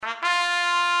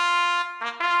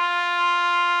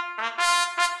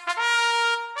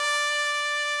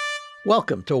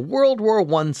Welcome to World War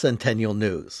I Centennial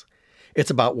News. It's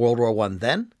about World War I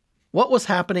then, what was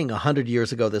happening 100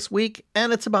 years ago this week,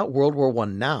 and it's about World War I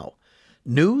now.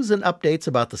 News and updates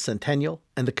about the centennial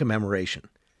and the commemoration.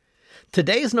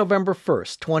 Today is November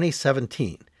 1st,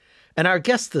 2017, and our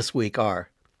guests this week are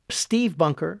Steve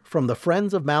Bunker from the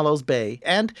Friends of Mallows Bay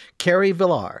and Carrie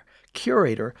Villar,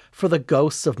 curator for the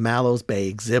Ghosts of Mallows Bay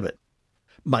exhibit,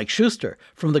 Mike Schuster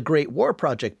from the Great War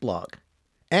Project blog,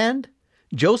 and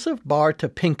Joseph Bar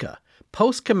Topinka,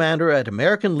 post commander at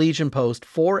American Legion Post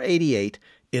 488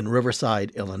 in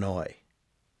Riverside, Illinois.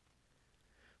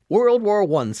 World War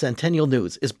I Centennial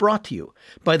News is brought to you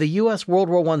by the U.S. World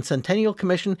War I Centennial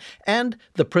Commission and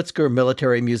the Pritzker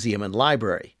Military Museum and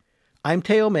Library. I'm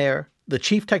Theo Mayer, the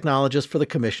Chief Technologist for the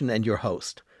Commission and your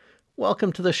host.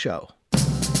 Welcome to the show.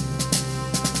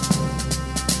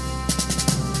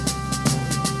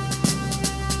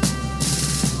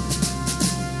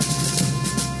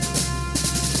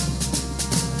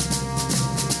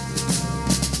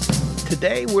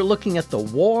 Today we're looking at the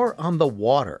war on the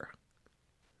water.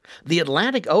 The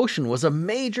Atlantic Ocean was a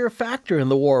major factor in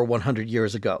the war 100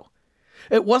 years ago.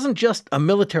 It wasn't just a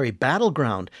military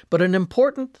battleground, but an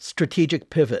important strategic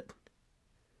pivot.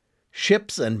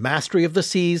 Ships and mastery of the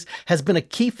seas has been a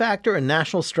key factor in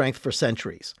national strength for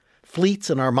centuries.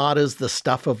 Fleets and armadas the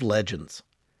stuff of legends.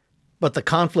 But the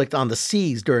conflict on the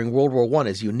seas during World War I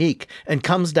is unique and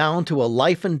comes down to a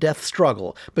life-and-death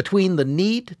struggle between the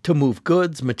need to move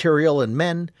goods, material, and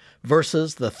men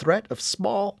versus the threat of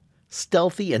small,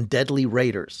 stealthy, and deadly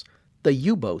raiders, the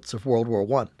U-boats of World War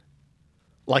I.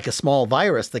 Like a small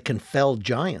virus that can fell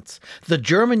giants, the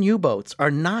German U-boats are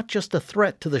not just a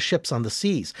threat to the ships on the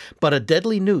seas, but a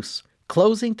deadly noose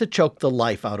closing to choke the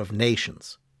life out of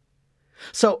nations.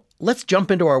 So let's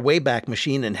jump into our Wayback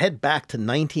Machine and head back to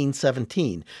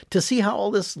 1917 to see how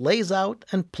all this lays out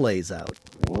and plays out.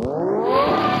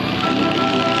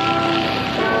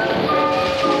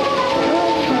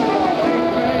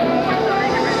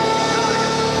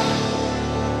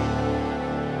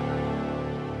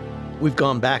 We've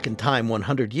gone back in time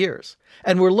 100 years,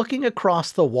 and we're looking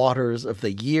across the waters of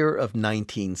the year of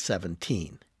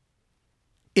 1917.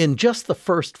 In just the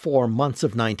first 4 months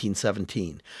of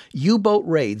 1917, U-boat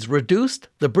raids reduced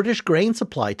the British grain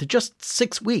supply to just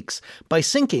 6 weeks by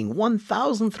sinking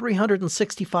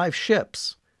 1,365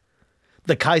 ships.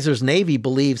 The Kaiser's Navy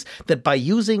believes that by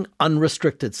using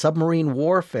unrestricted submarine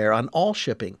warfare on all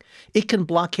shipping, it can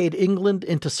blockade England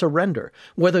into surrender,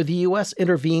 whether the U.S.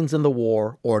 intervenes in the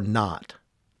war or not.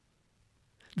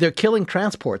 They're killing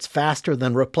transports faster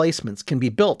than replacements can be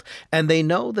built, and they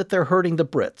know that they're hurting the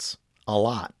Brits a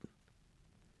lot.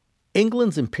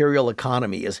 England's imperial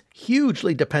economy is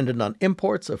hugely dependent on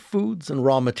imports of foods and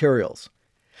raw materials.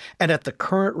 And at the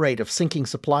current rate of sinking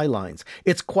supply lines,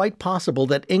 it's quite possible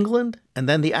that England and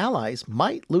then the Allies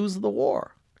might lose the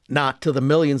war. Not to the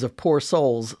millions of poor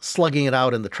souls slugging it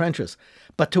out in the trenches,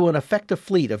 but to an effective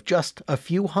fleet of just a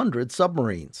few hundred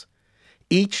submarines.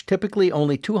 Each typically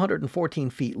only 214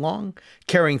 feet long,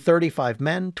 carrying 35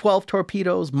 men, 12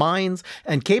 torpedoes, mines,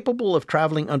 and capable of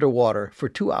traveling underwater for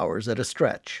 2 hours at a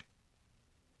stretch.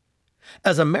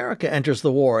 As America enters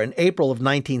the war in April of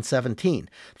 1917,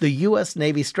 the U.S.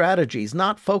 Navy strategy is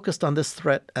not focused on this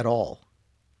threat at all.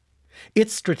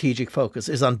 Its strategic focus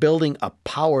is on building a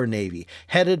power navy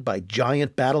headed by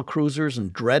giant battle cruisers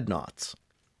and dreadnoughts.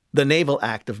 The Naval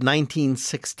Act of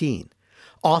 1916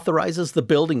 authorizes the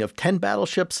building of 10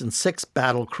 battleships and 6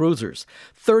 battle cruisers,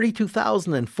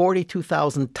 32,000 and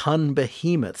 42,000-ton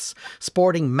behemoths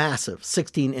sporting massive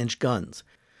 16-inch guns.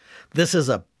 This is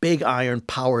a big iron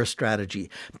power strategy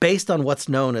based on what's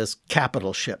known as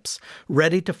capital ships,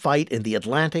 ready to fight in the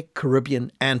Atlantic,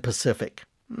 Caribbean, and Pacific.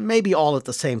 Maybe all at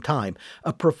the same time,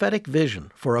 a prophetic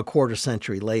vision for a quarter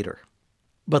century later.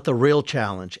 But the real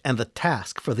challenge and the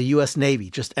task for the U.S. Navy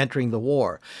just entering the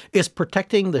war is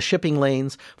protecting the shipping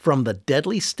lanes from the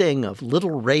deadly sting of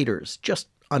little raiders just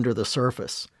under the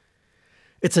surface.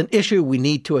 It's an issue we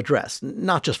need to address,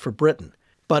 not just for Britain,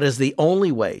 but as the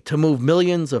only way to move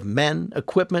millions of men,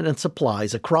 equipment, and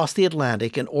supplies across the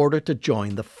Atlantic in order to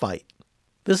join the fight.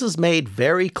 This is made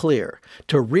very clear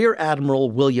to Rear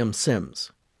Admiral William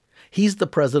Sims. He's the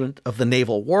president of the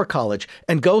Naval War College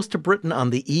and goes to Britain on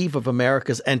the eve of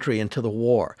America's entry into the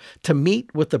war to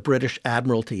meet with the British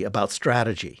Admiralty about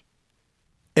strategy.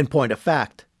 In point of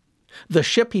fact, the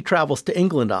ship he travels to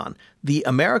England on, the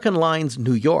American Lines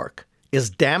New York, is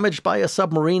damaged by a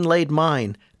submarine-laid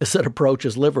mine as it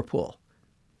approaches Liverpool.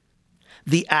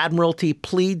 The Admiralty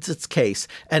pleads its case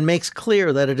and makes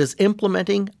clear that it is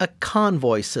implementing a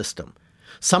convoy system,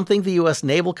 something the U.S.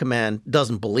 Naval Command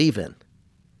doesn't believe in.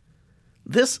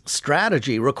 This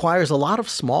strategy requires a lot of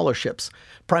smaller ships,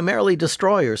 primarily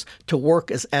destroyers, to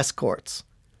work as escorts.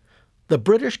 The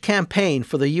British campaigned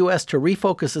for the U.S. to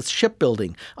refocus its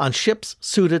shipbuilding on ships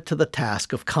suited to the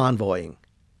task of convoying.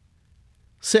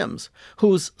 Sims,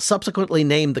 who's subsequently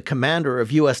named the commander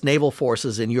of U.S. naval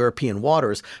forces in European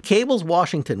waters, cables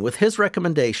Washington with his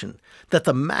recommendation that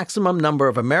the maximum number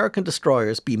of American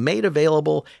destroyers be made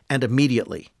available and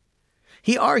immediately.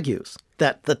 He argues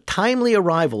that the timely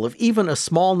arrival of even a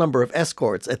small number of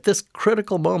escorts at this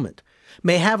critical moment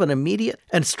may have an immediate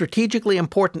and strategically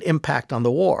important impact on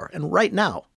the war, and right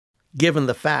now, given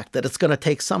the fact that it's going to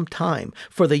take some time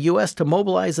for the U.S. to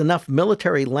mobilize enough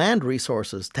military land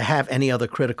resources to have any other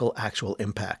critical actual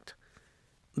impact.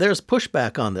 There's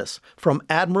pushback on this from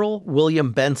Admiral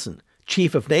William Benson,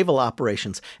 Chief of Naval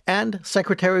Operations, and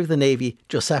Secretary of the Navy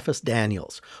Josephus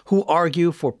Daniels, who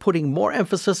argue for putting more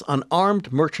emphasis on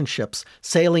armed merchant ships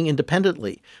sailing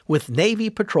independently with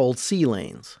Navy-patrolled sea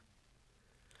lanes.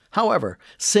 However,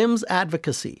 Sims'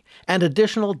 advocacy and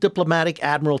additional diplomatic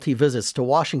admiralty visits to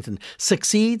Washington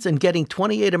succeeds in getting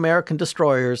 28 American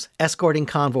destroyers escorting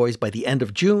convoys by the end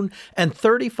of June and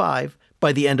 35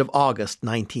 by the end of August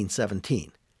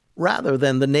 1917, rather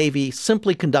than the Navy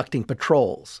simply conducting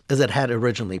patrols as it had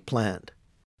originally planned.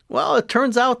 Well, it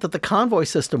turns out that the convoy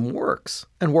system works,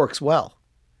 and works well.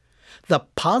 The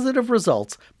positive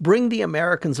results bring the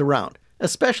Americans around,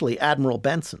 especially Admiral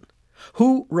Benson,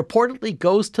 who reportedly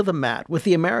goes to the mat with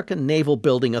the American naval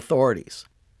building authorities.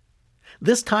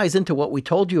 This ties into what we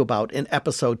told you about in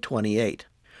episode 28,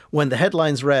 when the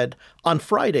headlines read, "On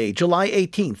Friday, July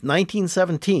 18,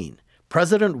 1917,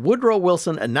 President Woodrow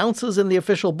Wilson announces in the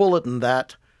official bulletin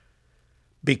that,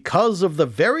 because of the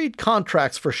varied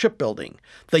contracts for shipbuilding,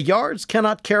 the yards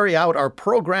cannot carry out our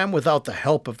program without the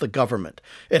help of the government.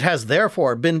 It has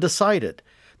therefore been decided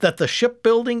that the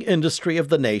shipbuilding industry of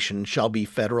the nation shall be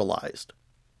federalized."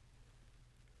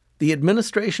 The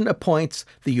administration appoints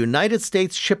the United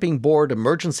States Shipping Board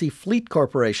Emergency Fleet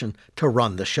Corporation to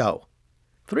run the show.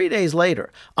 3 days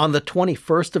later, on the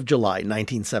 21st of July,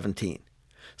 1917,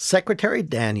 Secretary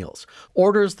Daniels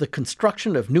orders the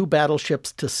construction of new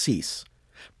battleships to cease.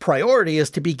 Priority is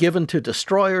to be given to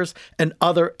destroyers and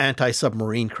other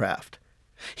anti-submarine craft.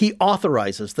 He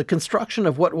authorizes the construction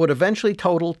of what would eventually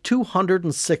total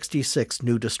 266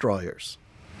 new destroyers.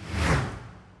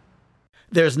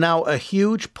 There's now a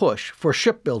huge push for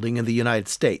shipbuilding in the United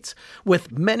States,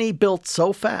 with many built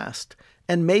so fast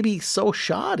and maybe so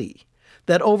shoddy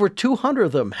that over 200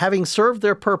 of them, having served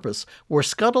their purpose, were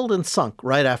scuttled and sunk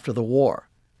right after the war.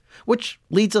 Which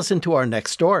leads us into our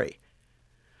next story.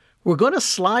 We're going to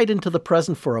slide into the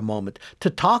present for a moment to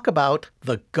talk about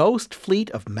the Ghost Fleet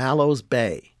of Mallows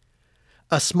Bay,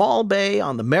 a small bay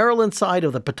on the Maryland side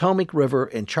of the Potomac River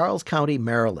in Charles County,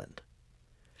 Maryland.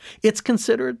 It's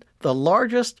considered the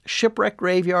largest shipwreck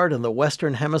graveyard in the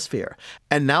Western Hemisphere,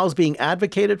 and now is being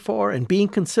advocated for and being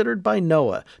considered by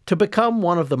NOAA to become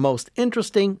one of the most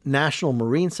interesting national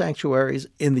marine sanctuaries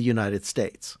in the United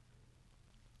States.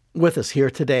 With us here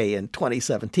today in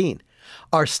 2017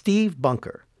 are Steve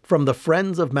Bunker from the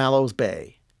Friends of Mallows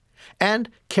Bay, and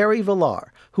Carrie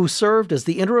Villar, who served as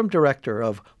the interim director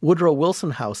of Woodrow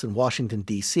Wilson House in Washington,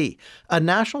 D.C., a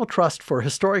National Trust for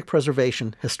Historic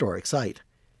Preservation historic site.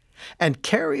 And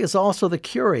Carrie is also the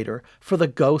curator for the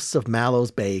Ghosts of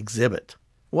Mallows Bay exhibit.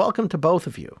 Welcome to both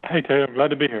of you. Hey, Taylor. I'm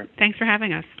glad to be here. Thanks for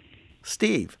having us.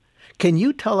 Steve, can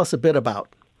you tell us a bit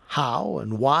about how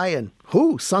and why and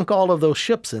who sunk all of those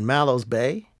ships in Mallows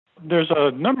Bay? There's a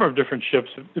number of different ships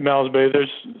in Mallows Bay. There's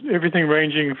everything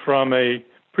ranging from a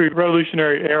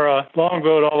pre-Revolutionary era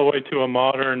longboat all the way to a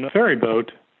modern ferry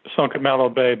boat sunk at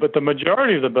Mallows Bay. But the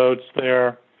majority of the boats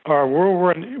there are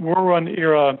World War I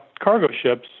era cargo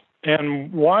ships.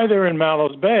 And why they're in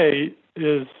Mallows Bay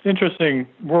is interesting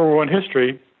World War I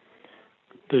history.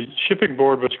 The shipping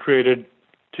board was created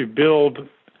to build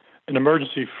an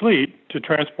emergency fleet to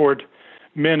transport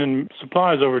men and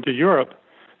supplies over to Europe.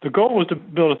 The goal was to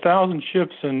build 1,000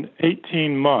 ships in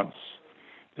 18 months.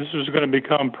 This was going to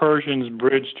become Pershing's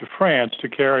bridge to France to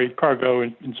carry cargo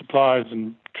and supplies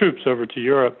and troops over to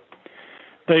Europe.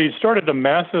 They started a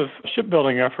massive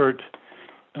shipbuilding effort.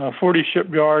 40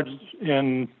 shipyards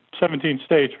in 17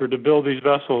 states were to build these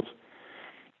vessels.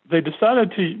 They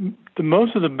decided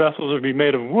most of the vessels would be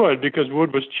made of wood because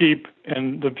wood was cheap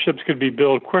and the ships could be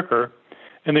built quicker.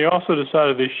 And they also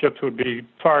decided these ships would be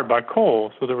fired by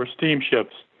coal, so there were steam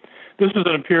ships. This was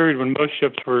in a period when most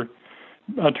ships were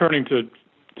turning to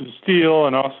steel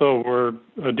and also were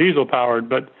diesel-powered,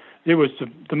 but it was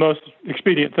the most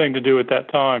expedient thing to do at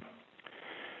that time.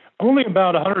 Only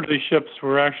about 100 of these ships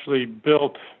were actually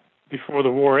built before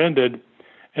the war ended,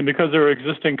 And because there were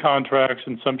existing contracts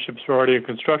and some ships were already in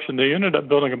construction, they ended up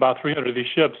building about 300 of these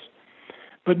ships.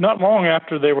 But not long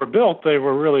after they were built, they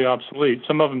were really obsolete.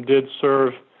 Some of them did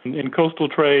serve in coastal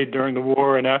trade during the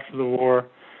war and after the war,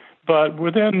 but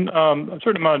within a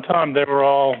certain amount of time, they were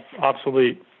all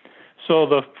obsolete. So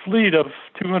the fleet of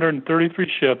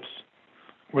 233 ships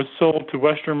was sold to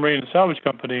Western Marine and Salvage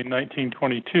Company in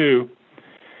 1922.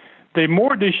 They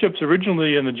moored these ships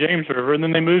originally in the James River, and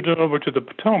then they moved it over to the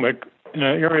Potomac in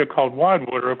an area called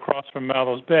Widewater across from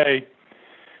Mallows Bay.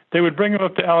 They would bring them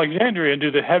up to Alexandria and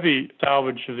do the heavy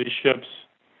salvage of these ships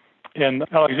in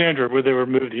Alexandria, where they would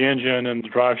remove the engine and the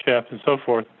drive shaft and so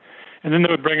forth. And then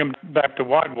they would bring them back to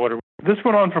Widewater. This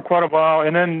went on for quite a while,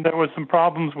 and then there was some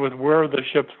problems with where the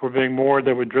ships were being moored.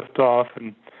 They would drift off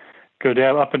and go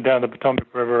down up and down the Potomac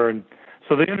River. And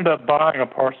so they ended up buying a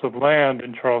parcel of land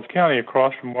in Charles County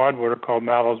across from Widewater called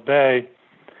Mallows Bay,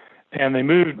 and they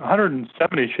moved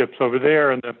 170 ships over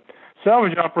there, and the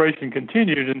salvage operation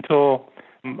continued until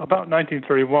about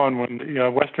 1931 when the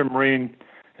Western Marine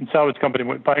and Salvage Company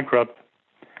went bankrupt.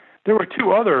 There were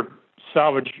two other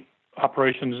salvage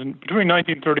operations. And between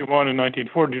 1931 and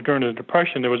 1940, during the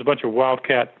Depression, there was a bunch of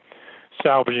wildcat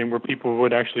salvaging where people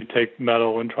would actually take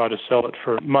metal and try to sell it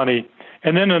for money.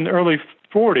 And then in the early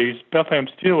 40s, Bethlehem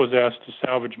Steel was asked to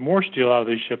salvage more steel out of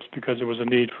these ships because there was a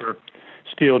need for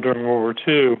steel during World War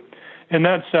II. And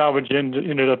that salvage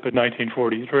ended up in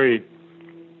 1943.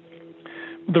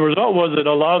 The result was that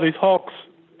a lot of these hulks,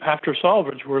 after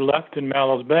salvage, were left in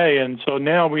Mallows Bay, and so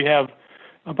now we have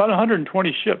about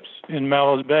 120 ships in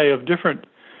Mallows Bay of different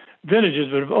vintages,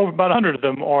 but over about 100 of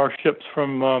them are ships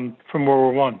from World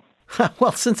War I.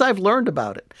 Well, since I've learned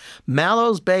about it,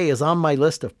 Mallows Bay is on my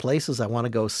list of places I want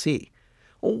to go see.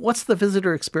 What's the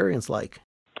visitor experience like?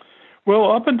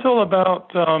 Well, up until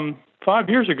about 5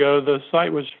 years ago, the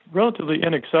site was relatively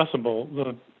inaccessible.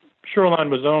 The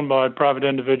shoreline was owned by private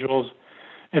individuals,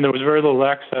 and there was very little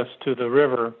access to the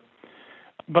river.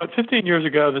 But 15 years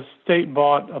ago, the state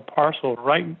bought a parcel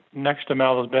right next to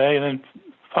Mallows Bay, and then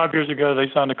 5 years ago, they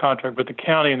signed a contract with the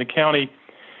county, and the county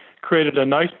created a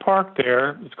nice park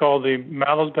there. It's called the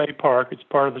Mallows Bay Park. It's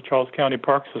part of the Charles County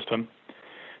Park System.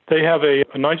 They have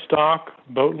a nice dock,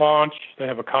 boat launch. They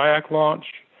have a kayak launch.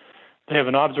 They have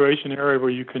an observation area where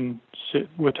you can sit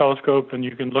with a telescope and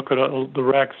you can look at the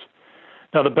wrecks.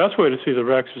 Now, the best way to see the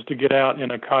wrecks is to get out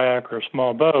in a kayak or a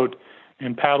small boat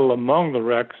and paddle among the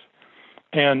wrecks.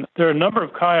 And there are a number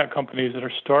of kayak companies that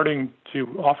are starting to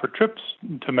offer trips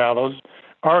to Mallows.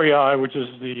 REI, which is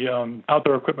the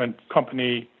outdoor equipment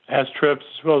company, has trips,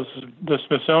 as well as the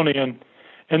Smithsonian.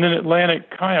 And then Atlantic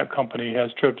Kayak Company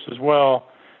has trips as well.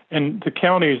 And the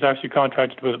county is actually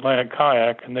contracted with Atlantic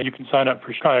Kayak, and then you can sign up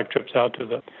for kayak trips out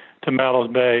to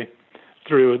Mallows Bay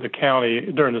through the county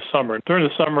during the summer. During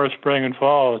the summer, spring, and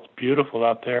fall, it's beautiful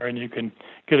out there, and you can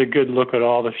get a good look at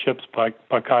all the ships by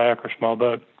kayak or small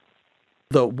boat.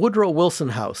 The Woodrow Wilson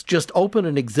House just opened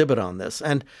an exhibit on this,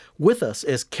 and with us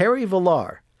is Carrie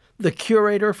Villar, the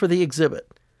curator for the exhibit.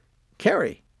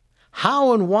 Carrie,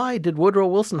 how and why did Woodrow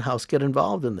Wilson House get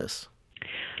involved in this?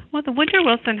 Well, the Woodrow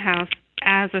Wilson House,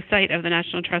 as a site of the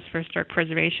National Trust for Historic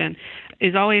Preservation,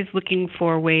 is always looking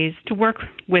for ways to work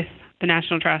with the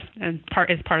National Trust and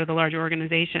as part of the larger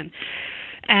organization.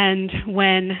 And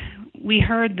when we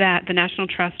heard that the National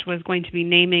Trust was going to be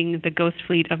naming the Ghost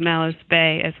Fleet of Mallows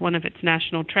Bay as one of its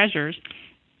national treasures,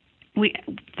 we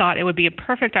thought it would be a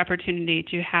perfect opportunity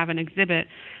to have an exhibit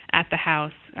at the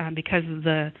house because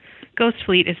the Ghost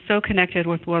Fleet is so connected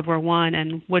with World War I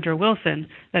and Woodrow Wilson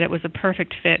that it was a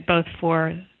perfect fit both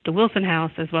for the Wilson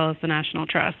House as well as the National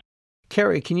Trust.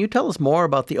 Carrie, can you tell us more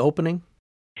about the opening?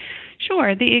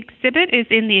 Sure. The exhibit is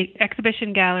in the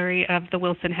exhibition gallery of the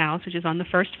Wilson House, which is on the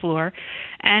first floor,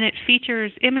 and it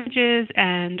features images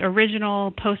and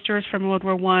original posters from World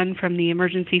War I from the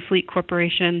Emergency Fleet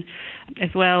Corporation, as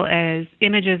well as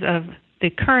images of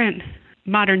the current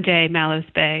modern-day Mallows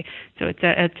Bay. So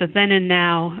it's a then and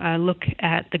now look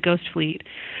at the Ghost Fleet.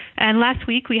 And last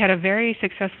week we had a very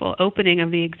successful opening of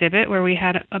the exhibit where we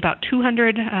had about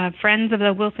 200 friends of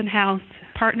the Wilson House,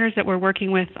 partners that we're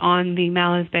working with on the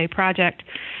Mallows Bay project,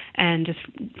 and just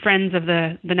friends of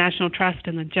the National Trust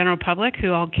and the general public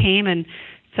who all came and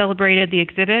celebrated the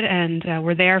exhibit and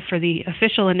were there for the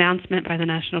official announcement by the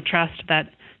National Trust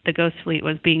that the Ghost Fleet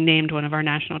was being named one of our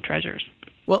national treasures.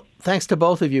 Well, thanks to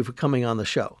both of you for coming on the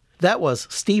show. That was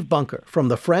Steve Bunker from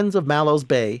the Friends of Mallows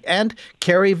Bay and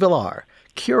Carrie Villar,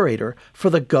 curator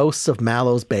for the Ghosts of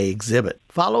Mallows Bay exhibit.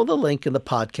 Follow the link in the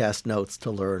podcast notes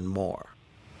to learn more.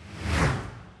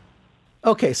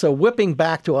 Okay, so whipping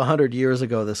back to 100 years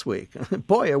ago this week.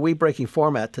 Boy, are we breaking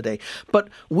format today. But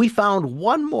we found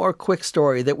one more quick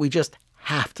story that we just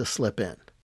have to slip in.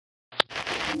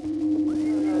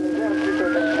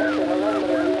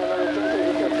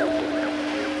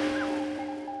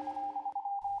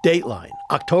 Dateline,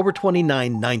 October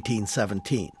 29,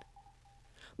 1917.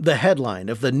 The headline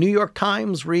of the New York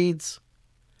Times reads,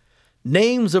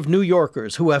 "Names of New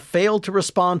Yorkers who have failed to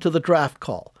respond to the draft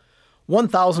call.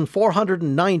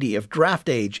 1,490 of draft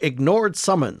age ignored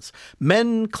summons.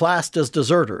 Men classed as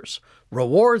deserters.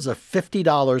 Rewards of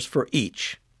 $50 for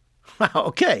each."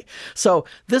 Okay, so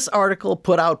this article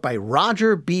put out by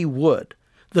Roger B. Wood,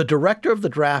 the director of the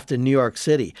draft in New York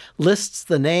City, lists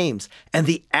the names and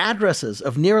the addresses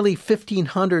of nearly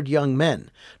 1,500 young men,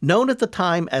 known at the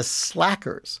time as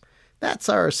slackers. That's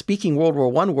our Speaking World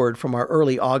War I word from our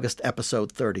early August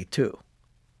episode 32.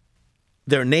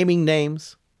 They're naming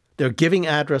names, they're giving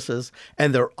addresses,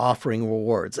 and they're offering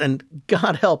rewards. And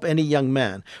God help any young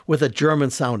man with a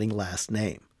German-sounding last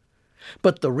name.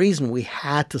 But the reason we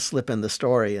had to slip in the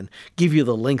story and give you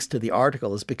the links to the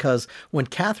article is because when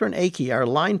Catherine Akey, our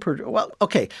line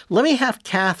let me have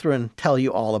Catherine tell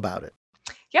you all about it.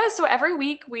 Yeah, so every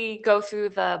week we go through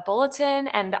the bulletin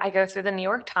and I go through the New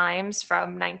York Times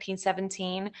from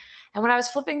 1917. And when I was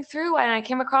flipping through and I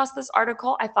came across this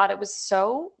article, I thought it was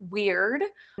so weird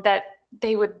that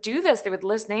they would do this. They would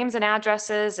list names and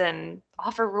addresses and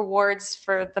offer rewards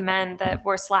for the men that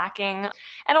were slacking.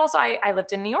 And also, I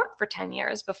lived in New York for 10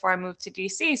 years before I moved to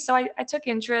DC. So I took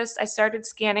interest. I started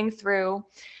scanning through.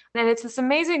 And it's this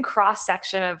amazing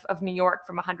cross-section of New York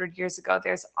from 100 years ago.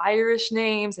 There's Irish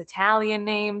names, Italian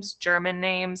names, German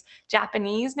names,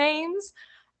 Japanese names.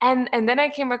 And then I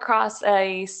came across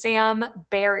a Sam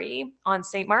Barry on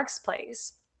St. Mark's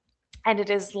Place. And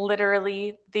it is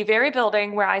literally the very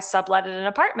building where I subletted an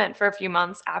apartment for a few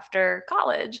months after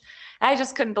college. And I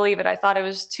just couldn't believe it. I thought it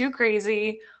was too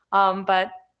crazy, but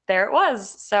there it was.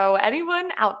 So anyone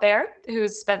out there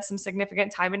who's spent some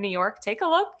significant time in New York, take a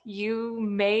look. You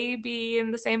may be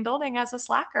in the same building as a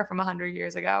slacker from 100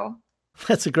 years ago.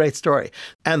 That's a great story.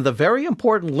 And the very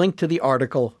important link to the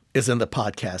article is in the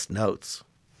podcast notes.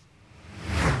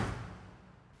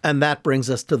 And that brings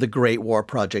us to the Great War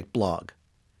Project blog.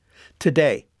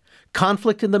 Today,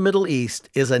 conflict in the Middle East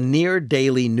is a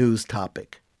near-daily news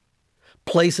topic.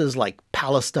 Places like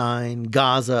Palestine,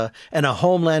 Gaza, and a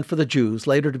homeland for the Jews,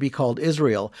 later to be called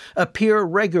Israel, appear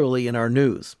regularly in our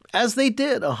news, as they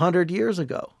did 100 years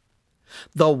ago.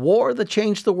 The war that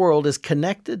changed the world is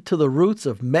connected to the roots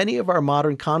of many of our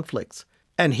modern conflicts.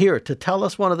 And here to tell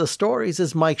us one of the stories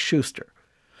is Mike Schuster,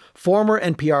 former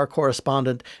NPR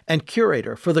correspondent and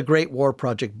curator for the Great War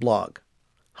Project blog.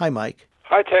 Hi, Mike.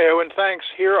 Hi, Teo, and thanks.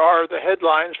 Here are the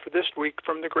headlines for this week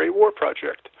from the Great War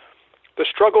Project. The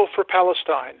Struggle for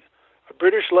Palestine, a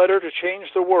British letter to change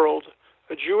the world,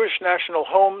 a Jewish national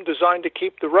home designed to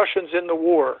keep the Russians in the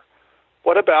war.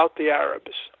 What about the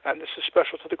Arabs? And this is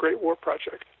special to the Great War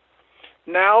Project.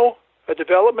 Now, a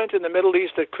development in the Middle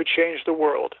East that could change the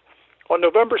world. On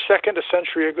November 2nd, a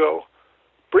century ago,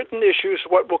 Britain issues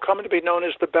what will come to be known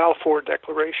as the Balfour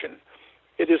Declaration.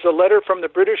 It is a letter from the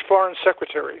British Foreign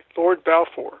Secretary, Lord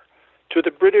Balfour, to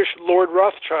the British Lord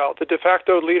Rothschild, the de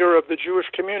facto leader of the Jewish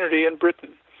community in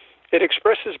Britain. It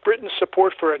expresses Britain's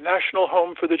support for a national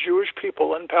home for the Jewish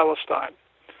people in Palestine.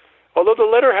 Although the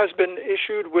letter has been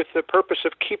issued with the purpose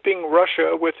of keeping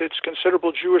Russia with its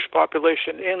considerable Jewish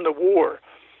population in the war,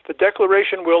 the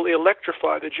declaration will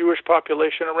electrify the Jewish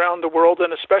population around the world,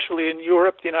 and especially in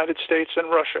Europe, the United States,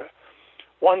 and Russia.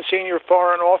 One senior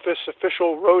Foreign Office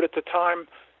official wrote at the time,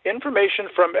 "Information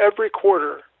from every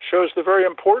quarter shows the very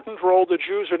important role the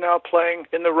Jews are now playing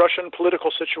in the Russian political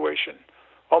situation.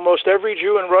 Almost every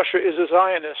Jew in Russia is a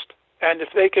Zionist, and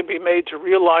if they can be made to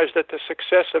realize that the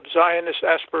success of Zionist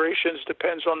aspirations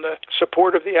depends on the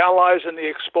support of the Allies and the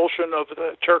expulsion of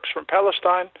the Turks from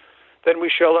Palestine, then we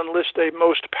shall enlist a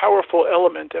most powerful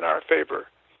element in our favor."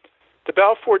 The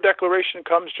Balfour Declaration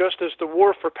comes just as the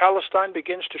war for Palestine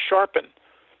begins to sharpen.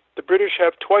 The British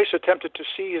have twice attempted to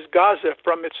seize Gaza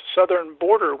from its southern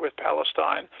border with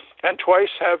Palestine, and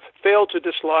twice have failed to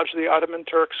dislodge the Ottoman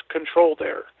Turks' control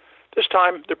there. This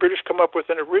time, the British come up with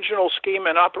an original scheme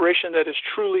and operation that is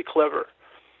truly clever.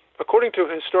 According to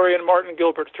historian Martin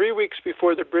Gilbert, 3 weeks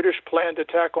before the British planned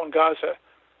attack on Gaza,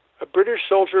 a British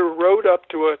soldier rode up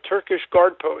to a Turkish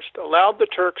guard post, allowed the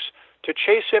Turks to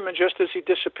chase him, and just as he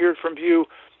disappeared from view,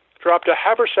 dropped a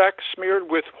haversack smeared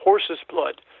with horse's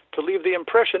blood to leave the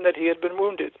impression that he had been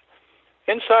wounded.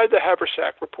 Inside the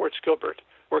haversack, reports Gilbert,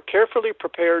 were carefully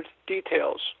prepared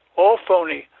details, all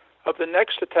phony, of the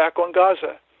next attack on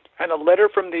Gaza, and a letter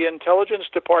from the intelligence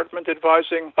department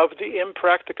advising of the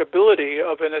impracticability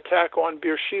of an attack on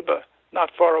Beersheba,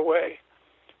 not far away.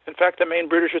 In fact, the main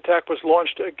British attack was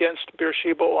launched against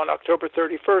Beersheba on October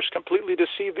 31st, completely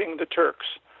deceiving the Turks.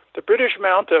 The British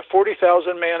mount a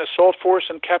 40,000-man assault force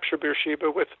and capture Beersheba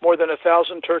with more than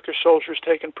 1,000 Turkish soldiers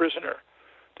taken prisoner.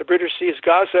 The British seize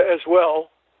Gaza as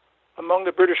well. Among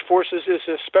the British forces is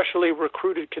a specially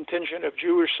recruited contingent of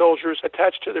Jewish soldiers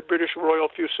attached to the British Royal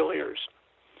Fusiliers.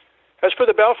 As for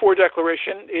the Balfour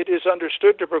Declaration, it is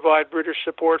understood to provide British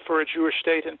support for a Jewish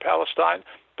state in Palestine,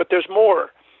 but there's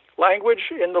more.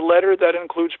 Language in the letter that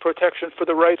includes protection for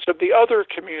the rights of the other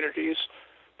communities,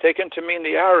 taken to mean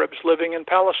the Arabs living in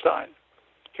Palestine.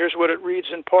 Here's what it reads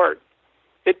in part.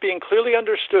 It being clearly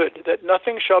understood that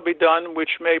nothing shall be done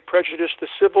which may prejudice the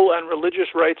civil and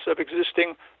religious rights of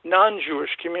existing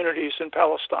non-Jewish communities in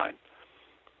Palestine.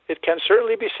 It can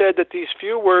certainly be said that these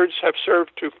few words have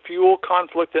served to fuel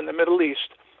conflict in the Middle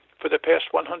East for the past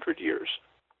 100 years.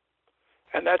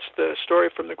 And that's the story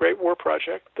from the Great War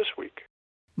Project this week.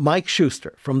 Mike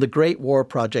Schuster from the Great War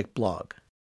Project blog.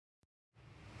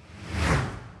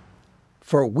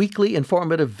 For weekly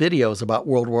informative videos about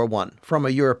World War I from a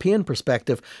European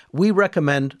perspective, we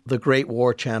recommend the Great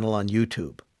War channel on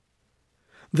YouTube.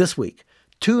 This week,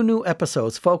 2 new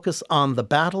episodes focus on the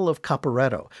Battle of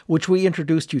Caporetto, which we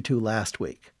introduced you to last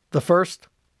week. The first,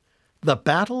 the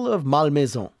Battle of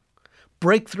Malmaison,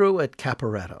 breakthrough at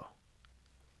Caporetto.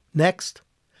 Next,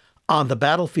 on the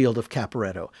battlefield of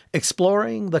Caporetto,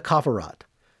 exploring the Kavarat,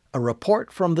 a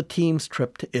report from the team's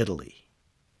trip to Italy.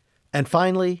 And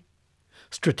finally,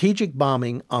 strategic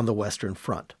bombing on the Western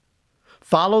Front.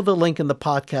 Follow the link in the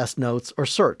podcast notes or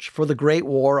search for The Great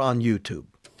War on YouTube.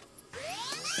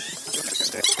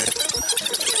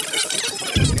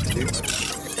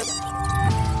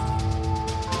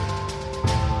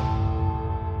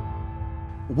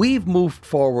 We've moved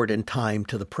forward in time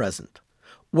to the present.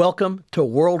 Welcome to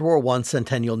World War I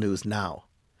Centennial News Now.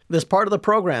 This part of the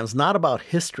program is not about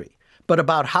history, but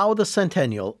about how the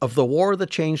centennial of the war that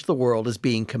changed the world is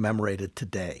being commemorated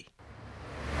today.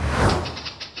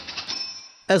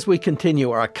 As we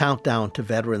continue our countdown to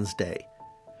Veterans Day,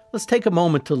 let's take a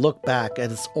moment to look back at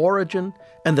its origin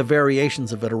and the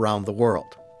variations of it around the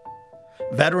world.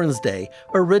 Veterans Day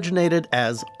originated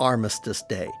as Armistice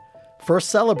Day, first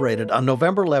celebrated on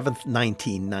November 11,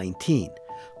 1919,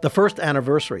 the first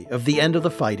anniversary of the end of the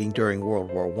fighting during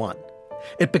World War I.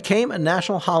 It became a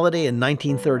national holiday in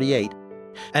 1938,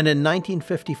 and in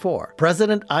 1954,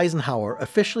 President Eisenhower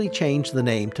officially changed the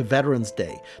name to Veterans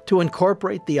Day to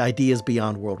incorporate the ideas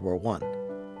beyond World War I.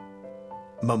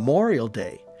 Memorial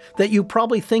Day, that you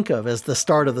probably think of as the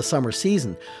start of the summer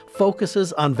season,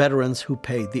 focuses on veterans who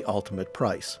paid the ultimate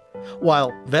price,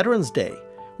 while Veterans Day,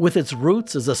 with its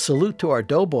roots as a salute to our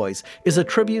doughboys, is a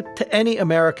tribute to any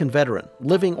American veteran,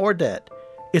 living or dead.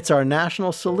 It's our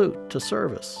national salute to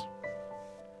service.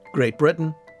 Great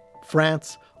Britain,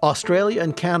 France, Australia,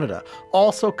 and Canada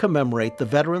also commemorate the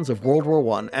veterans of World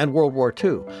War I and World War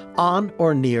II on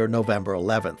or near November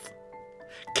 11th.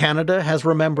 Canada has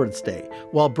Remembrance Day,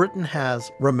 while Britain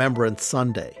has Remembrance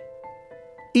Sunday.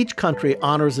 Each country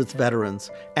honors its veterans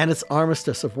and its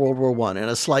armistice of World War I in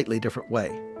a slightly different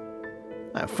way.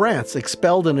 France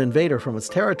expelled an invader from its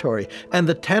territory, and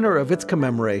the tenor of its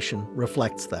commemoration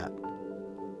reflects that.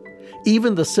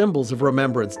 Even the symbols of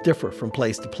remembrance differ from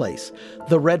place to place.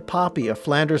 The red poppy of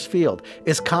Flanders Field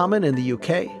is common in the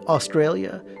UK,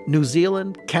 Australia, New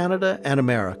Zealand, Canada, and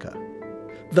America.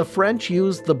 The French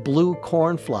use the blue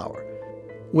cornflower,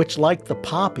 which, like the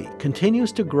poppy,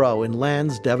 continues to grow in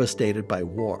lands devastated by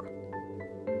war.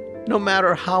 No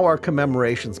matter how our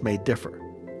commemorations may differ,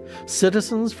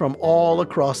 citizens from all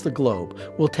across the globe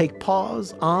will take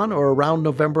pause on or around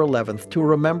November 11th to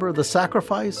remember the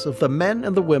sacrifice of the men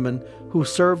and the women who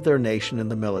served their nation in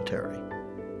the military.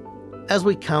 As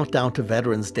we count down to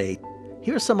Veterans Day,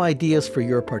 here are some ideas for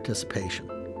your participation.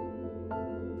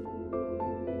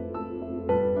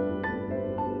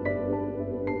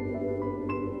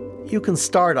 You can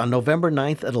start on November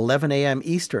 9th at 11 a.m.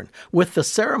 Eastern with the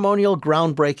ceremonial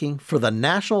groundbreaking for the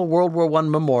National World War I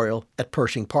Memorial at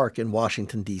Pershing Park in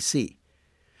Washington, D.C.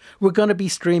 We're going to be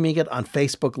streaming it on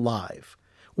Facebook Live.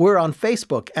 We're on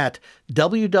Facebook at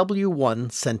WW1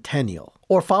 Centennial,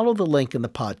 or follow the link in the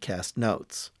podcast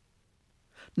notes.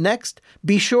 Next,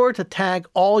 be sure to tag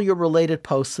all your related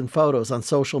posts and photos on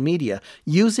social media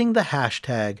using the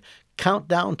hashtag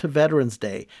Countdown to Veterans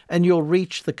Day, and you'll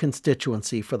reach the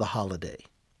constituency for the holiday.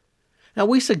 Now,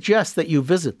 we suggest that you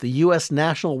visit the U.S.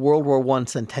 National World War I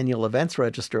Centennial Events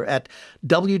Register at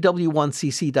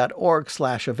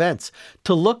ww1cc.org/events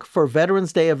to look for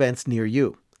Veterans Day events near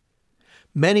you.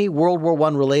 Many World War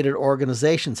I-related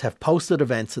organizations have posted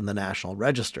events in the National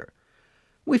Register.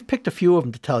 We've picked a few of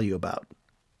them to tell you about.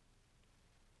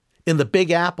 In the Big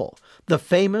Apple, the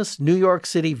famous New York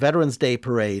City Veterans Day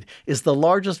Parade is the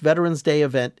largest Veterans Day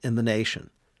event in the nation.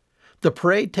 The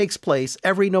parade takes place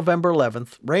every November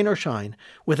 11th, rain or shine,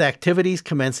 with activities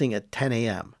commencing at 10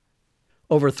 a.m.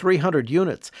 Over 300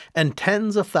 units and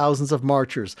tens of thousands of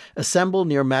marchers assemble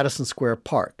near Madison Square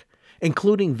Park,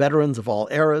 including veterans of all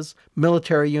eras,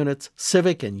 military units,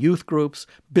 civic and youth groups,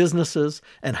 businesses,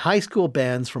 and high school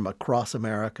bands from across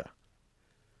America.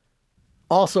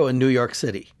 Also in New York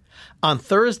City, on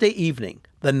Thursday evening,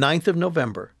 the 9th of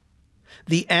November,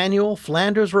 the annual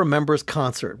Flanders Remembers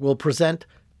concert will present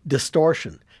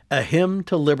Distortion, a Hymn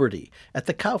to Liberty at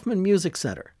the Kaufman Music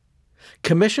Center.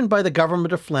 Commissioned by the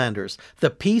government of Flanders,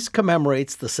 the piece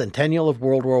commemorates the centennial of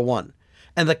World War I,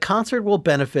 and the concert will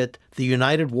benefit the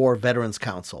United War Veterans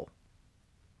Council.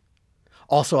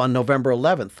 Also on November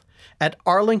 11th, at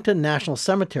Arlington National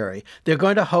Cemetery, they're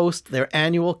going to host their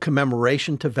annual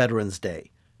commemoration to Veterans Day.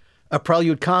 A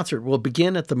prelude concert will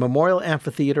begin at the Memorial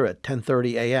Amphitheater at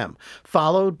 10:30 a.m.,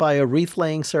 followed by a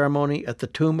wreath-laying ceremony at the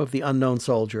Tomb of the Unknown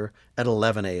Soldier at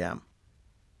 11 a.m.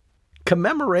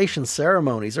 Commemoration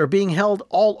ceremonies are being held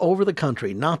all over the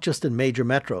country, not just in major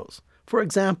metros. For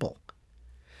example,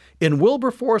 in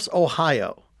Wilberforce,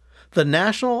 Ohio, the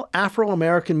National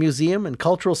Afro-American Museum and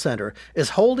Cultural Center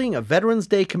is holding a Veterans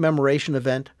Day commemoration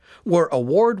event where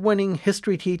award-winning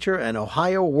history teacher and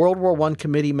Ohio World War I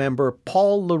committee member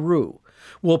Paul LaRue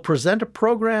will present a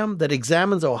program that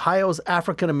examines Ohio's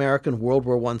African-American World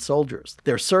War I soldiers,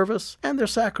 their service, and their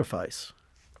sacrifice.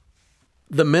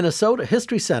 The Minnesota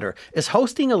History Center is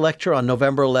hosting a lecture on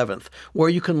November 11th where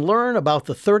you can learn about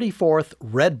the 34th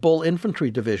Red Bull Infantry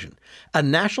Division, a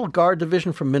National Guard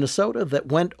division from Minnesota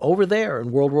that went over there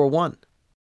in World War I.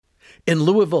 In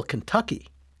Louisville, Kentucky,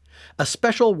 a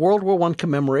special World War I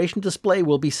commemoration display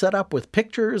will be set up with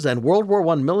pictures and World War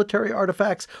I military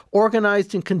artifacts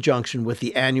organized in conjunction with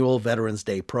the annual Veterans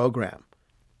Day program.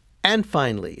 And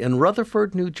finally, in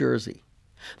Rutherford, New Jersey,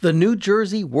 the New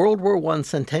Jersey World War I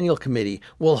Centennial Committee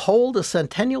will hold a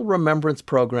Centennial Remembrance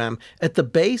program at the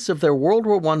base of their World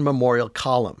War I Memorial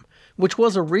Column, which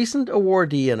was a recent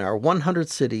awardee in our 100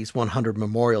 Cities, 100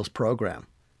 Memorials program.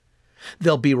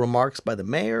 There'll be remarks by the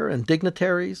mayor and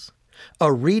dignitaries,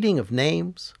 a reading of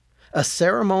names, a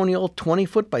ceremonial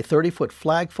 20-foot by 30-foot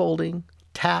flag folding,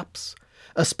 taps,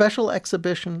 a special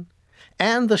exhibition,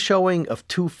 and the showing of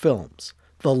 2 films,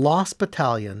 The Lost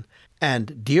Battalion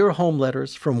and Dear Home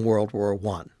Letters from World War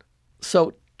I.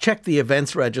 So check the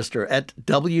events register at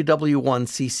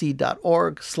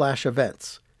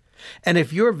ww1cc.org/events. And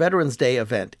if your Veterans Day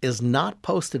event is not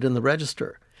posted in the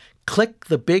register, click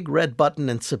the big red button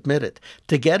and submit it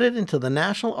to get it into the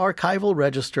National Archival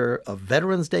Register of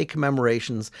Veterans Day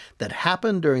commemorations that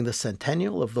happened during the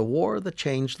centennial of the war that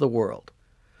changed the world.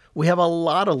 We have a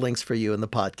lot of links for you in the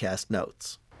podcast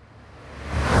notes.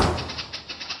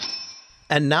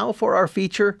 And now for our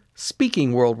feature,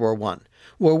 Speaking World War I,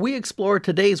 where we explore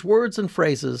today's words and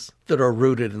phrases that are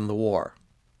rooted in the war.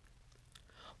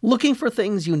 Looking for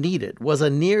things you needed was a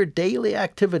near daily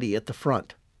activity at the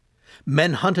front.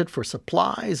 Men hunted for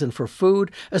supplies and for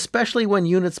food, especially when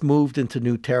units moved into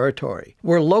new territory,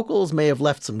 where locals may have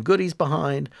left some goodies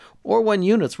behind, or when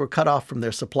units were cut off from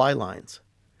their supply lines.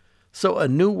 So a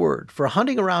new word for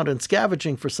hunting around and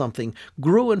scavenging for something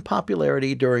grew in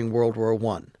popularity during World War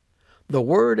I. The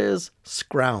word is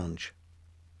scrounge.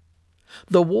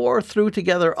 The war threw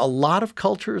together a lot of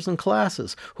cultures and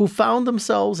classes who found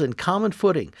themselves in common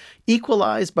footing,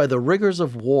 equalized by the rigors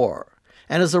of war,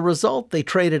 and as a result they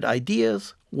traded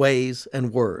ideas, ways,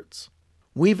 and words.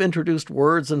 We've introduced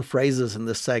words and phrases in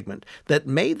this segment that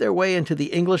made their way into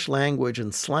the English language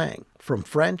and slang from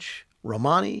French,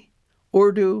 Romani,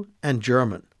 Urdu, and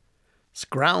German.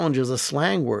 Scrounge is a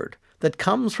slang word that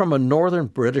comes from a northern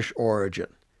British origin.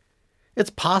 It's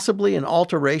possibly an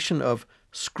alteration of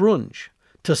scrunge,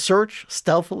 to search,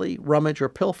 stealthily, rummage, or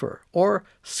pilfer, or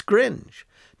scringe,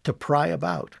 to pry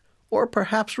about, or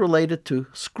perhaps related to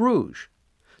Scrooge,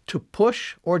 to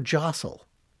push or jostle.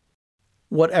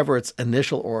 Whatever its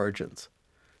initial origins,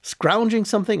 scrounging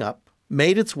something up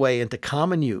made its way into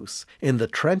common use in the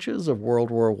trenches of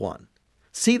World War I.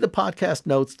 See the podcast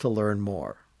notes to learn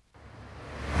more.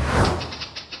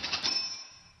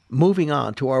 Moving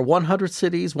on to our 100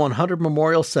 Cities, 100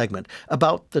 Memorials segment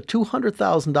about the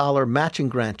 $200,000 matching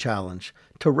grant challenge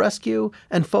to rescue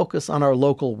and focus on our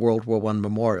local World War I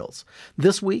memorials.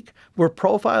 This week, we're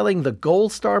profiling the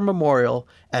Gold Star Memorial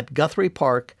at Guthrie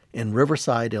Park in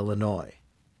Riverside, Illinois.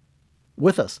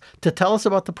 With us to tell us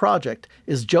about the project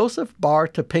is Joseph Bar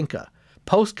Topinka,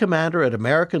 Post Commander at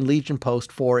American Legion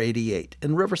Post 488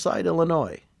 in Riverside,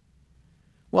 Illinois.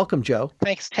 Welcome, Joe.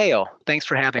 Thanks, Teo. Thanks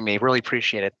for having me. Really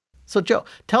appreciate it. So, Joe,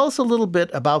 tell us a little bit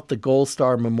about the Gold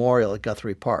Star Memorial at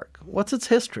Guthrie Park. What's its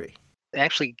history?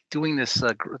 Actually, doing this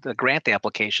the grant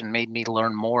application made me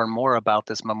learn more and more about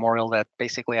this memorial that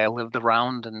basically I lived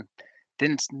around and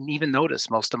didn't even notice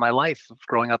most of my life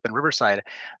growing up in Riverside.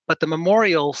 But the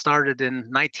memorial started in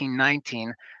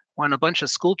 1919 when a bunch of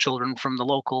school children from the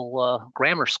local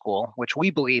grammar school, which we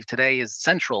believe today is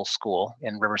Central School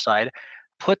in Riverside,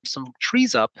 put some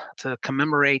trees up to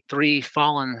commemorate three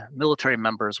fallen military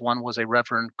members. One was a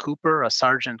Reverend Cooper, a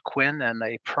Sergeant Quinn, and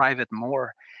a Private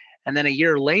Moore. And then a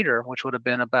year later, which would have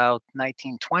been about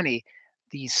 1920,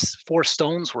 these four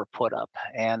stones were put up,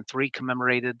 and three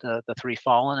commemorated the three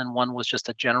fallen, and one was just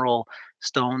a general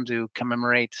stone to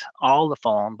commemorate all the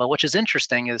fallen. But what is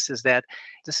interesting is that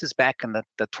this is back in the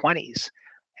 20s.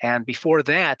 And before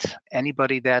that,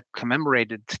 anybody that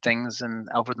commemorated things and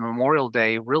over the Memorial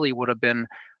Day really would have been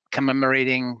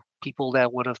commemorating people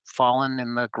that would have fallen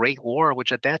in the Great War,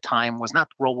 which at that time was not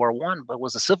World War I, but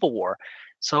was a Civil War.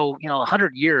 So,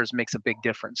 100 years makes a big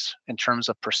difference in terms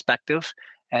of perspective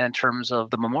and in terms of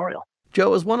the memorial.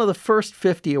 Joe is one of the first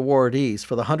 50 awardees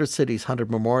for the 100 Cities, 100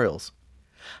 Memorials.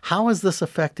 How has this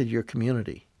affected your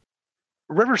community?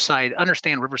 Riverside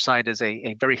is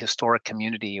a very historic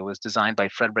community. It was designed by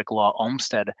Frederick Law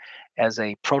Olmsted as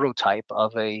a prototype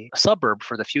of a suburb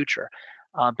for the future,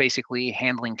 basically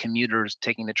handling commuters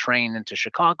taking the train into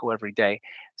Chicago every day.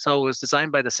 So it was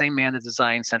designed by the same man that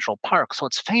designed Central Park. So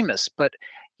it's famous, but,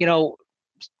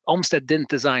 Olmsted didn't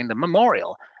design the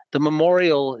memorial. The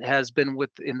memorial has been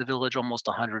within the village almost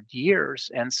 100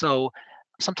 years. And so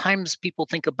sometimes people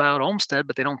think about Olmsted,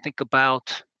 but they don't think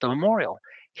about the memorial.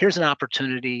 Here's an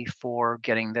opportunity for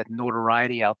getting that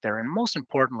notoriety out there. And most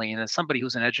importantly, and as somebody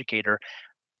who's an educator,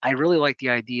 I really like the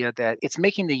idea that it's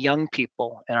making the young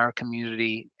people in our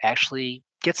community actually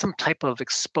get some type of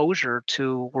exposure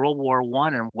to World War I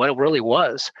and what it really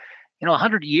was.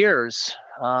 100 years,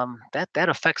 that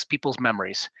affects people's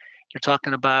memories. You're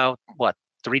talking about,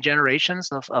 3 generations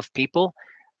of people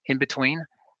in between.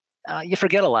 You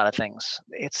forget a lot of things.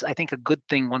 It's, I think, a good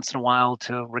thing once in a while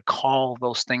to recall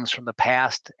those things from the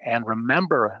past and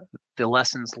remember the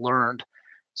lessons learned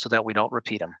so that we don't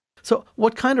repeat them. So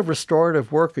what kind of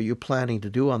restorative work are you planning to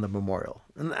do on the memorial?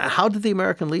 And how did the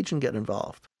American Legion get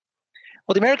involved?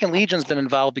 Well, the American Legion's been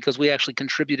involved because we actually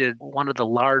contributed one of the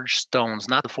large stones,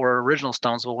 not the 4 original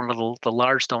stones, but one of the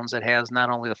large stones that has not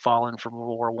only the fallen from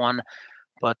World War I,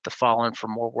 but the fallen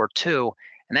from World War II.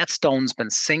 And that stone's been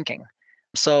sinking.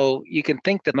 So you can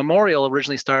think that memorial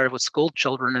originally started with school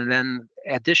children, and then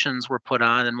additions were put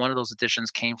on, and one of those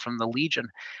additions came from the Legion.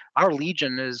 Our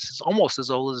Legion is almost as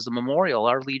old as the memorial.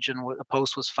 Our Legion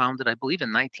post was founded, I believe, in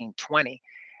 1920.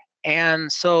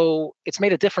 And so it's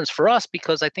made a difference for us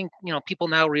because I think, people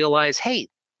now realize, hey,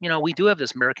 we do have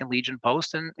this American Legion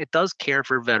post, and it does care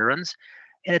for veterans,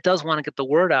 and it does want to get the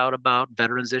word out about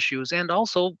veterans issues, and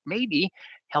also maybe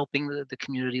helping the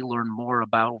community learn more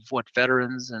about what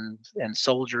veterans and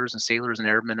soldiers and sailors and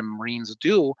airmen and Marines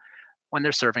do when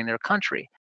they're serving their country.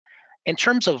 In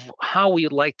terms of how we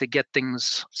would like to get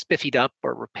things spiffied up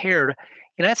or repaired,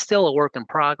 that's still a work in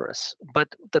progress.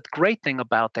 But the great thing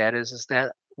about that is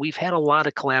that we've had a lot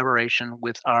of collaboration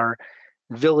with our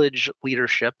village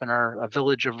leadership and our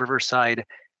Village of Riverside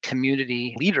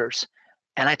community leaders.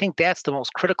 And I think that's the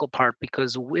most critical part,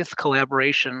 because with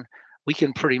collaboration, we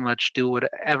can pretty much do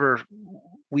whatever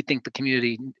we think the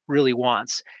community really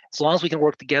wants. As long as we can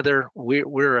work together,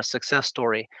 we're a success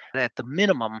story. At the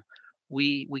minimum,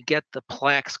 we get the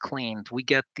plaques cleaned. We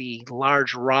get the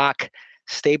large rock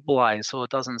stabilized so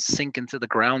it doesn't sink into the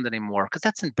ground anymore, because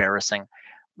that's embarrassing.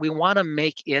 We want to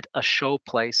make it a show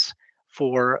place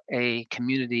for a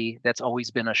community that's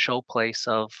always been a show place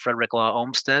of Frederick Law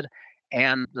Olmsted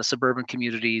and the suburban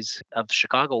communities of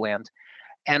Chicagoland.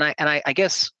 And I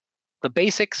guess the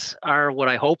basics are what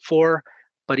I hope for,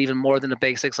 but even more than the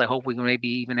basics, I hope we can maybe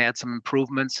even add some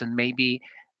improvements and maybe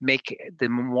make the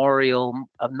memorial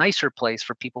a nicer place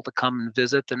for people to come and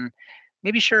visit and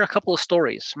maybe share a couple of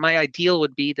stories. My ideal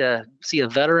would be to see a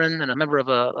veteran and a member of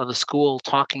a school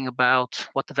talking about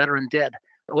what the veteran did.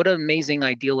 What an amazing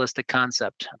idealistic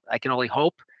concept. I can only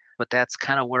hope, but that's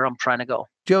kind of where I'm trying to go.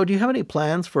 Joe, do you have any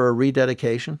plans for a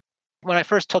rededication? When I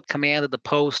first took command of the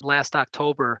post last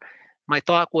October, my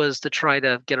thought was to try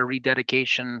to get a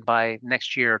rededication by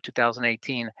next year,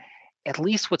 2018. At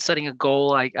least with setting a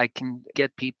goal, I can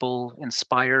get people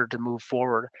inspired to move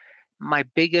forward. My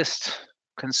biggest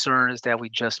concern is that we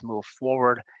just move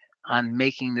forward on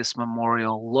making this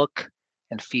memorial look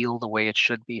and feel the way it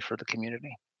should be for the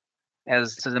community.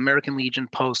 As an American Legion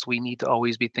post, we need to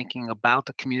always be thinking about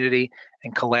the community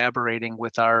and collaborating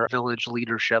with our village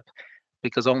leadership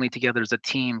because only together as a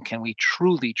team can we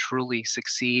truly, truly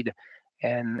succeed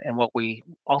in what we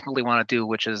ultimately want to do,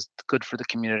 which is good for the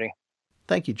community.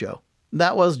 Thank you, Joe.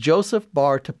 That was Joseph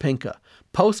Bar Topinka,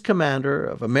 Post Commander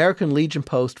of American Legion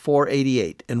Post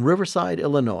 488 in Riverside,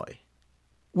 Illinois.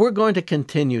 We're going to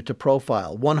continue to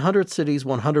profile 100 Cities,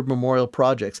 100 Memorial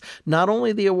projects, not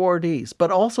only the awardees, but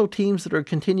also teams that are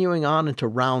continuing on into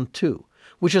Round 2,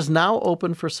 which is now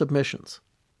open for submissions.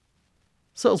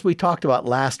 So as we talked about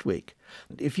last week,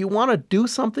 if you want to do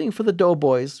something for the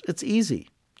Doughboys, it's easy.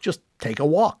 Just take a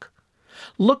walk.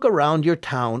 Look around your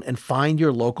town and find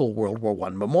your local World War I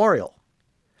memorial.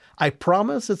 I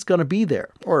promise it's going to be there,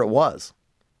 or it was.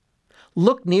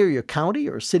 Look near your county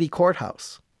or city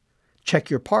courthouse. Check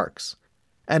your parks.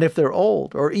 And if they're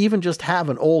old, or even just have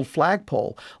an old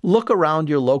flagpole, look around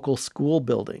your local school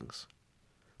buildings.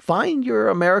 Find your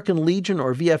American Legion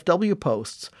or VFW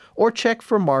posts, or check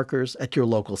for markers at your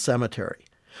local cemetery.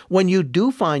 When you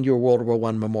do find your World War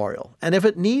I memorial, and if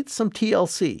it needs some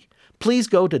TLC, please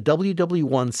go to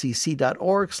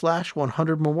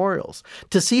ww1cc.org/100memorials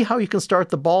to see how you can start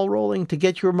the ball rolling to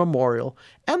get your memorial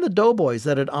and the Doughboys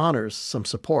that it honors some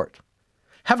support.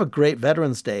 Have a great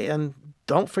Veterans Day, and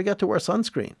don't forget to wear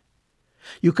sunscreen.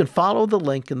 You can follow the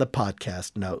link in the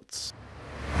podcast notes.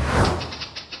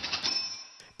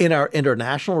 In our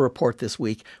international report this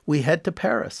week, we head to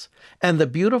Paris and the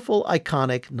beautiful,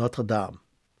 iconic Notre Dame.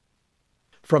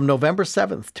 From November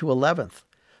 7th to 11th,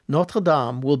 Notre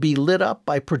Dame will be lit up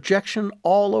by projection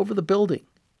all over the building.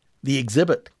 The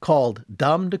exhibit, called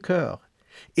Dame de Coeur,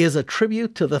 is a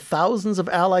tribute to the thousands of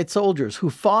Allied soldiers who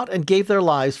fought and gave their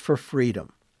lives for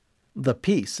freedom. The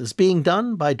piece is being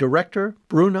done by director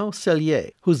Bruno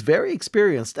Cellier, who's very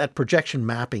experienced at projection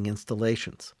mapping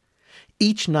installations.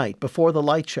 Each night before the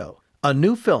light show, a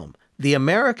new film, The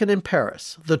American in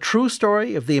Paris, the true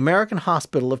story of the American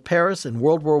Hospital of Paris in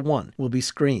World War I, will be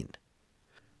screened.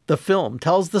 The film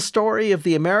tells the story of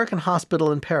the American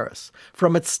Hospital in Paris,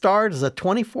 from its start as a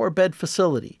 24-bed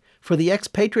facility for the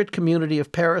expatriate community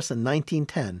of Paris in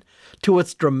 1910 to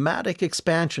its dramatic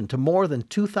expansion to more than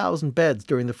 2,000 beds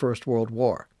during the First World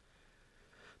War.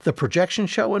 The projection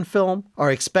show and film are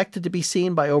expected to be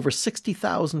seen by over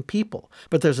 60,000 people,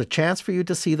 but there's a chance for you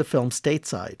to see the film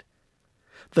stateside.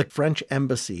 The French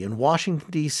Embassy in Washington,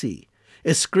 D.C.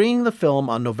 is screening the film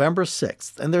on November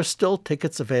 6th, and there's still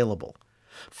tickets available.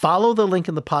 Follow the link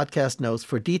in the podcast notes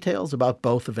for details about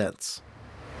both events.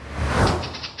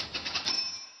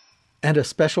 And a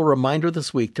special reminder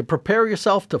this week to prepare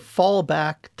yourself to fall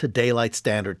back to Daylight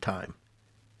Standard Time.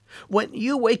 When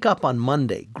you wake up on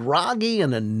Monday, groggy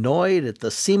and annoyed at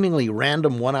the seemingly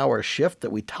random 1-hour shift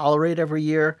that we tolerate every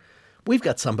year, we've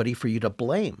got somebody for you to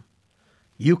blame.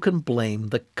 You can blame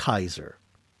the Kaiser.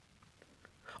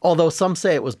 Although some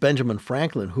say it was Benjamin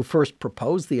Franklin who first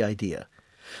proposed the idea,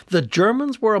 the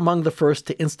Germans were among the first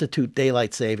to institute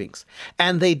daylight savings,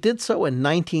 and they did so in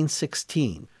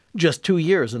 1916, just 2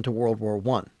 years into World War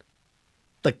I.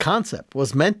 The concept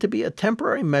was meant to be a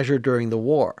temporary measure during the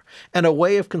war, and a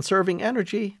way of conserving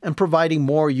energy and providing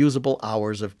more usable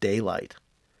hours of daylight.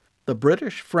 The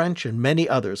British, French, and many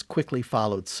others quickly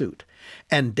followed suit,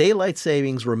 and daylight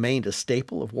savings remained a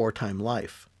staple of wartime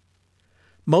life.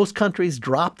 Most countries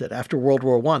dropped it after World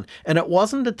War I, and it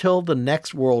wasn't until the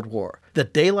next World War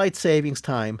that daylight savings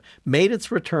time made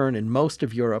its return in most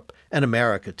of Europe and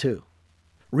America too.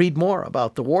 Read more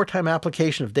about the wartime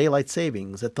application of daylight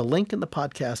savings at the link in the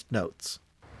podcast notes.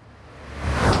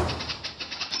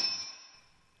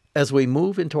 As we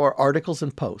move into our articles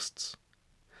and posts,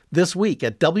 this week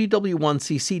at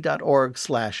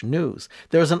ww1cc.org/news,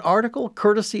 there's an article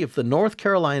courtesy of the North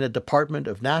Carolina Department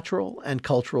of Natural and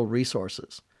Cultural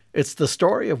Resources. It's the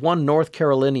story of one North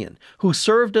Carolinian who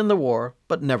served in the war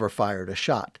but never fired a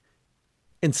shot.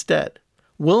 Instead,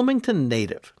 Wilmington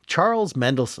native Charles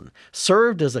Mendelson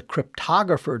served as a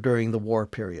cryptographer during the war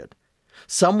period,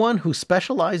 someone who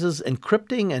specializes in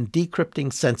encrypting and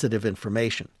decrypting sensitive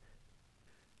information.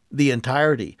 The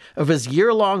entirety of his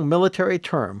year-long military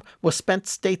term was spent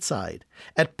stateside,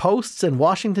 at posts in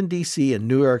Washington, D.C. and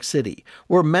New York City,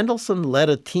 where Mendelson led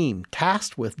a team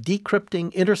tasked with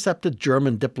decrypting intercepted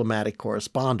German diplomatic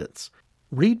correspondence.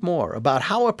 Read more about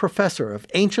how a professor of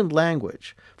ancient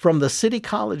language from the City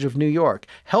College of New York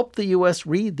helped the U.S.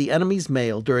 read the enemy's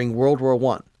mail during World War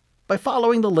I by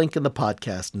following the link in the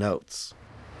podcast notes.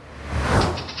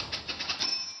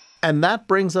 And that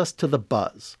brings us to the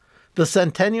buzz, the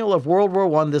centennial of World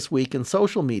War I this week in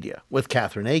social media with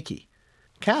Catherine Akey.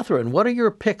 Catherine, what are your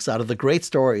picks out of the great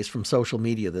stories from social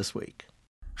media this week?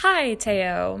 Hi,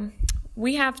 Teo.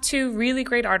 We have two really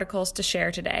great articles to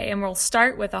share today, and we'll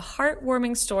start with a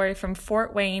heartwarming story from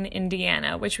Fort Wayne,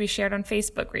 Indiana, which we shared on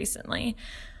Facebook recently.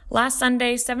 Last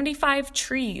Sunday, 75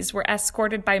 trees were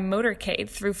escorted by motorcade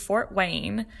through Fort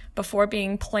Wayne before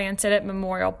being planted at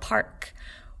Memorial Park.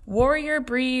 Warrior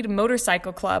Breed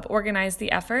Motorcycle Club organized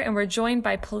the effort and were joined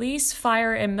by police,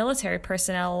 fire, and military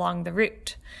personnel along the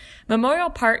route. Memorial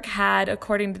Park had,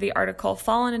 according to the article,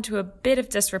 fallen into a bit of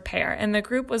disrepair, and the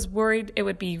group was worried it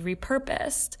would be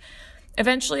repurposed.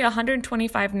 Eventually,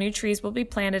 125 new trees will be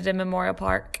planted in Memorial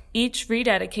Park, each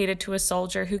rededicated to a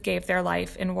soldier who gave their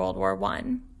life in World War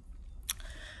I.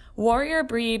 Warrior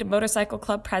Breed Motorcycle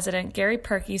Club president Gary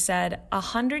Perky said,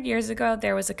 100 years ago,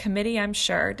 there was a committee, I'm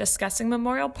sure, discussing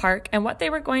Memorial Park and what they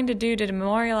were going to do to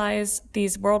memorialize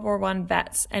these World War I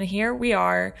vets. And here we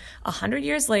are, 100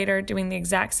 years later, doing the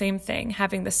exact same thing,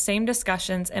 having the same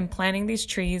discussions and planting these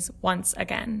trees once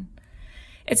again.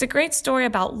 It's a great story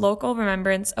about local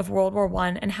remembrance of World War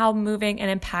I and how moving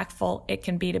and impactful it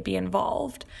can be to be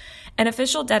involved. An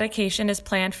official dedication is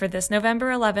planned for this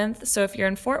November 11th, so if you're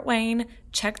in Fort Wayne,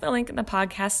 check the link in the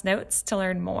podcast notes to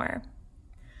learn more.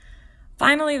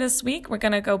 Finally, this week, we're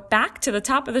going to go back to the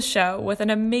top of the show with an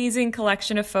amazing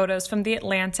collection of photos from The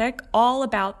Atlantic, all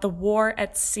about the war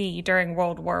at sea during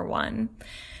World War I.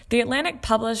 The Atlantic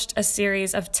published a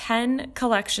series of 10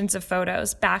 collections of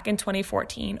photos back in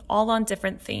 2014, all on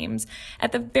different themes,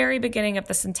 at the very beginning of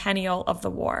the centennial of the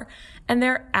war, and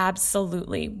they're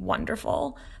absolutely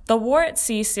wonderful. The War at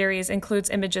Sea series includes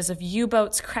images of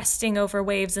U-boats cresting over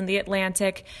waves in the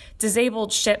Atlantic,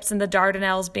 disabled ships in the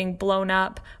Dardanelles being blown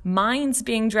up, mines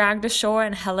being dragged ashore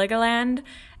in Heligoland,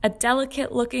 a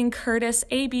delicate-looking Curtiss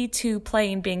AB-2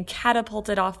 plane being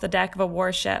catapulted off the deck of a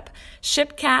warship,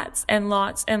 ship cats, and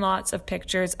lots of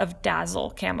pictures of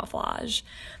dazzle camouflage.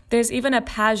 There's even a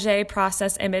Paget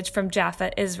process image from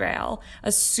Jaffa, Israel,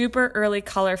 a super early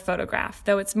color photograph,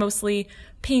 though it's mostly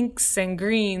pinks and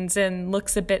greens and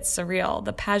looks a bit surreal.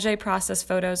 The Paget process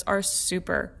photos are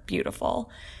super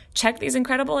beautiful. Check these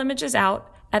incredible images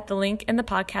out at the link in the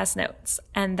podcast notes.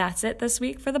 And that's it this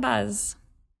week for The Buzz.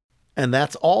 And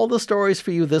that's all the stories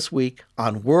for you this week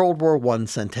on World War I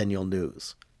Centennial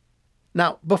News.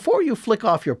 Now, before you flick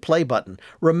off your play button,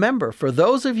 remember, for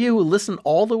those of you who listen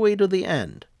all the way to the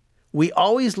end, we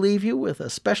always leave you with a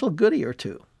special goodie or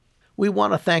two. We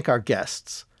want to thank our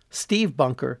guests, Steve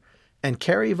Bunker and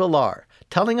Carrie Villar,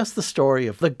 telling us the story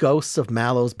of the ghosts of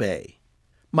Mallows Bay,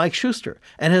 Mike Schuster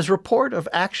and his report of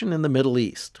action in the Middle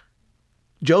East,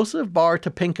 Joseph Bar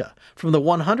Topinka from the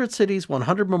 100 Cities,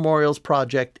 100 Memorials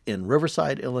Project in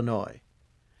Riverside, Illinois,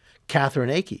 Catherine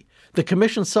Akey, the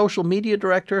Commission's social media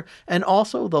director and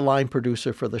also the line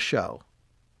producer for the show.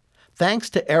 Thanks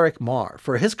to Eric Marr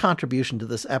for his contribution to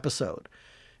this episode.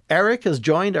 Eric has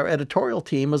joined our editorial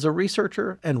team as a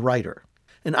researcher and writer,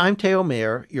 and I'm Theo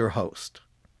Mayer, your host.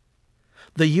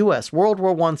 The U.S. World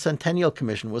War I Centennial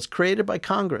Commission was created by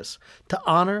Congress to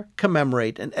honor,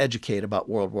 commemorate, and educate about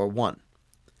World War I.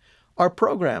 Our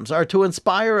programs are to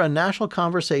inspire a national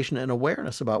conversation and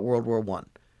awareness about World War I.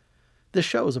 This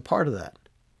show is a part of that.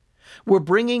 We're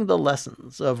bringing the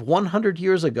lessons of 100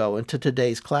 years ago into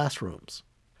today's classrooms.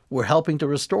 We're helping to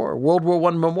restore World War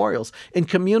I memorials in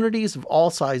communities of all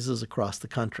sizes across the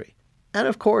country. And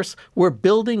of course, we're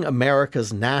building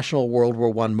America's National World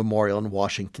War I Memorial in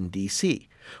Washington, D.C.,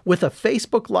 with a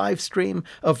Facebook live stream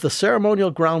of the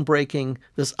ceremonial groundbreaking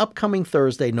this upcoming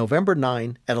Thursday, November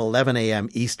 9 at 11 a.m.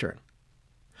 Eastern.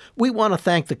 We want to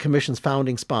thank the Commission's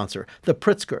founding sponsor, the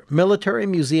Pritzker Military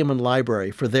Museum and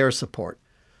Library, for their support.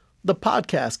 The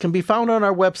podcast can be found on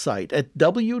our website at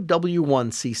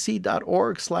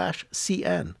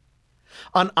ww1cc.org/cn,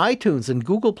 on iTunes and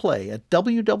Google Play at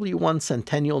WW1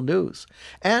 Centennial News,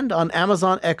 and on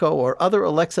Amazon Echo or other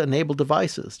Alexa-enabled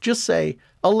devices. Just say,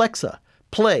 Alexa,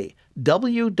 play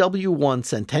WW1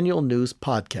 Centennial News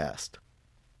Podcast.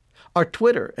 Our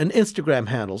Twitter and Instagram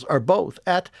handles are both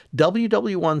at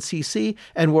WW1CC,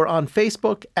 and we're on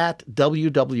Facebook at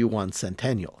WW1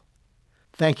 Centennial.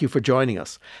 Thank you for joining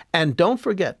us. And don't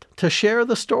forget to share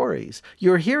the stories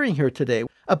you're hearing here today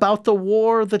about the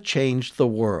war that changed the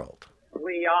world.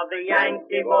 We are the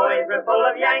Yankee boys, we're full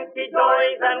of Yankee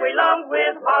joys, and we love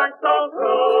with hearts so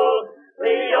true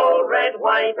the old red,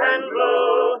 white, and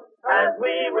blue. As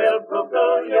we will prove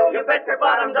to you, you bet your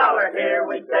bottom dollar, here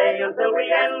we stay until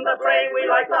we end the fray. We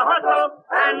like the hustle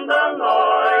and the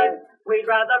noise. We'd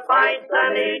rather fight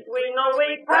than eat, we know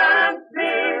we can't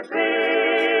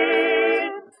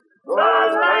defeat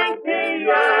the lanky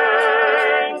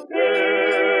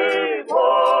Yankee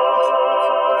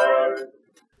boys.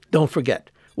 Don't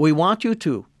forget, we want you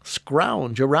to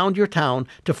Scrounge around your town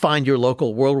to find your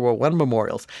local World War I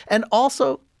memorials, and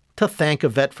also to thank a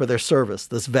vet for their service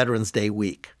this Veterans Day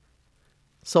week.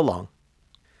 So long.